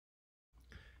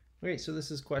Okay, so this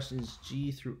is questions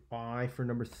G through I for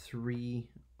number 3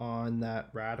 on that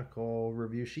radical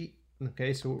review sheet.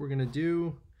 Okay, so what we're going to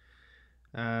do,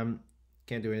 can't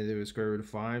do anything with square root of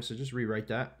 5, so just rewrite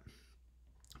that.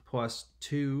 Plus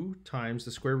 2 times the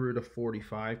square root of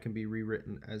 45 can be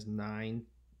rewritten as 9,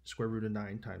 square root of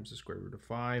 9 times the square root of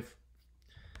 5,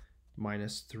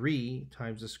 minus 3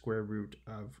 times the square root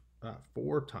of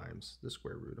 4 times the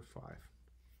square root of 5.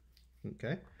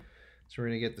 Okay, so we're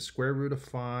going to get the square root of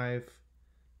 5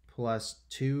 plus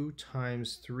 2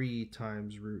 times 3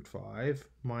 times root 5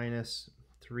 minus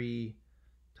 3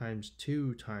 times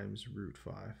 2 times root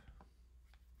 5.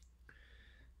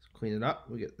 So clean it up.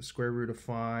 We get the square root of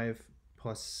 5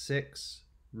 plus 6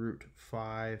 root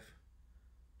 5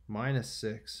 minus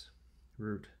 6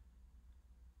 root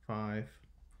 5.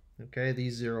 Okay,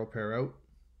 these 0 pair out.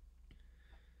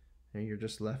 And you're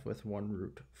just left with 1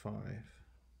 root 5.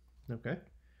 Okay.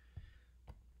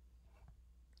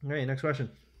 All right, next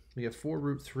question. We get 4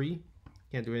 root 3.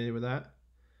 Can't do anything with that.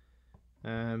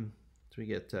 So we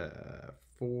get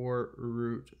 4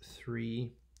 root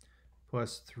 3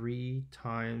 plus 3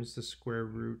 times the square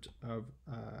root of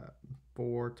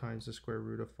 4 times the square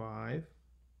root of 5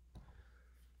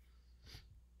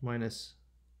 minus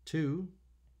 2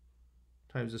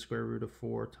 times the square root of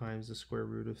 4 times the square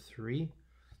root of 3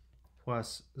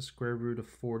 plus the square root of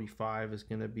 45 is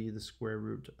going to be the square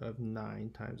root of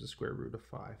 9 times the square root of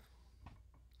 5.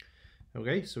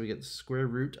 Okay, so we get the square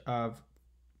root of,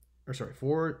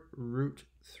 4 root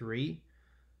 3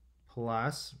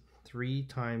 plus 3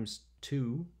 times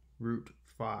 2 root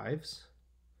 5s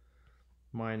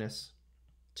minus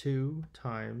 2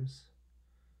 times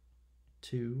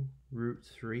 2 root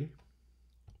 3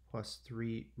 plus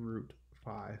 3 root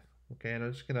 5. Okay, and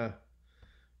I'm just going to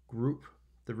group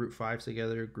the root 5s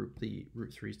together, group the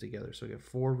root 3s together. So I get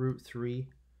 4 root 3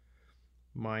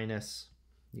 minus,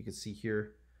 you can see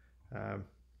here,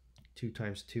 2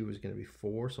 times 2 is going to be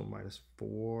 4, so minus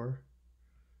 4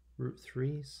 root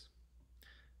 3s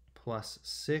plus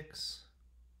 6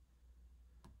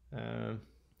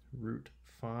 root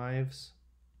 5s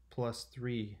plus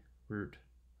 3 root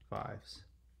 5s.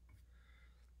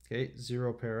 Okay,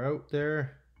 0 pair out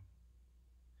there.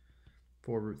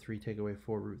 4 root 3 take away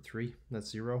 4 root 3, that's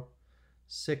 0.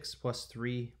 6 plus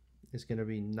 3 is going to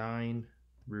be 9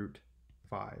 root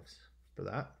 5s for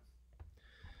that.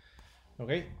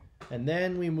 Okay, and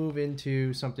then we move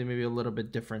into something maybe a little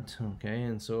bit different. Okay,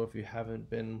 and so if you haven't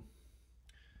been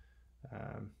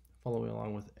following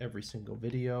along with every single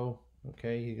video,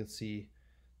 okay, you can see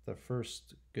the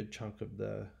first good chunk of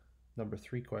the number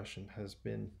 3 question has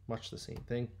been much the same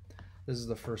thing. This is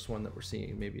the first one that we're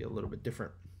seeing maybe a little bit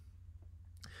different.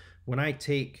 When I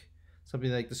take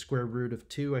something like the square root of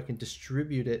 2, I can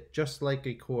distribute it just like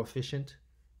a coefficient,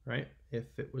 right? If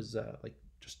it was like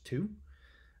just 2.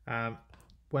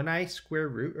 When I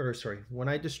when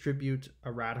I distribute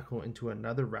a radical into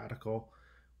another radical,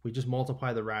 we just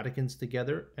multiply the radicands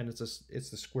together, and it's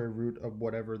the square root of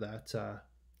whatever that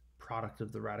product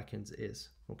of the radicands is.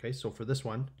 Okay, so for this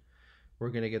one, we're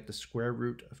going to get the square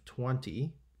root of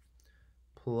 20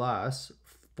 plus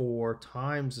 4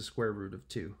 times the square root of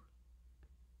 2.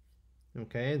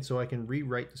 Okay, and so I can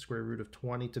rewrite the square root of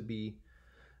 20 to be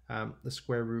the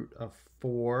square root of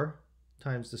 4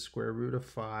 times the square root of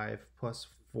 5 plus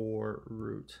 4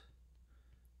 root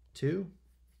 2.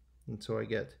 And so I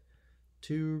get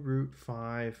 2 root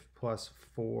 5 plus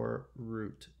 4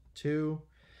 root 2.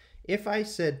 If I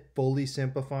said fully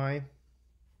simplify,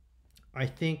 I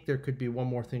think there could be one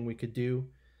more thing we could do.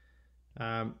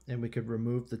 And we could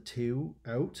remove the 2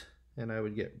 out, and I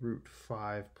would get root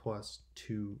 5 plus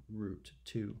 2 root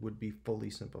 2 would be fully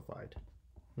simplified.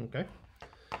 Okay,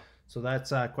 so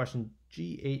that's question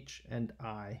G, H, and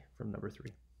I from number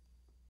 3.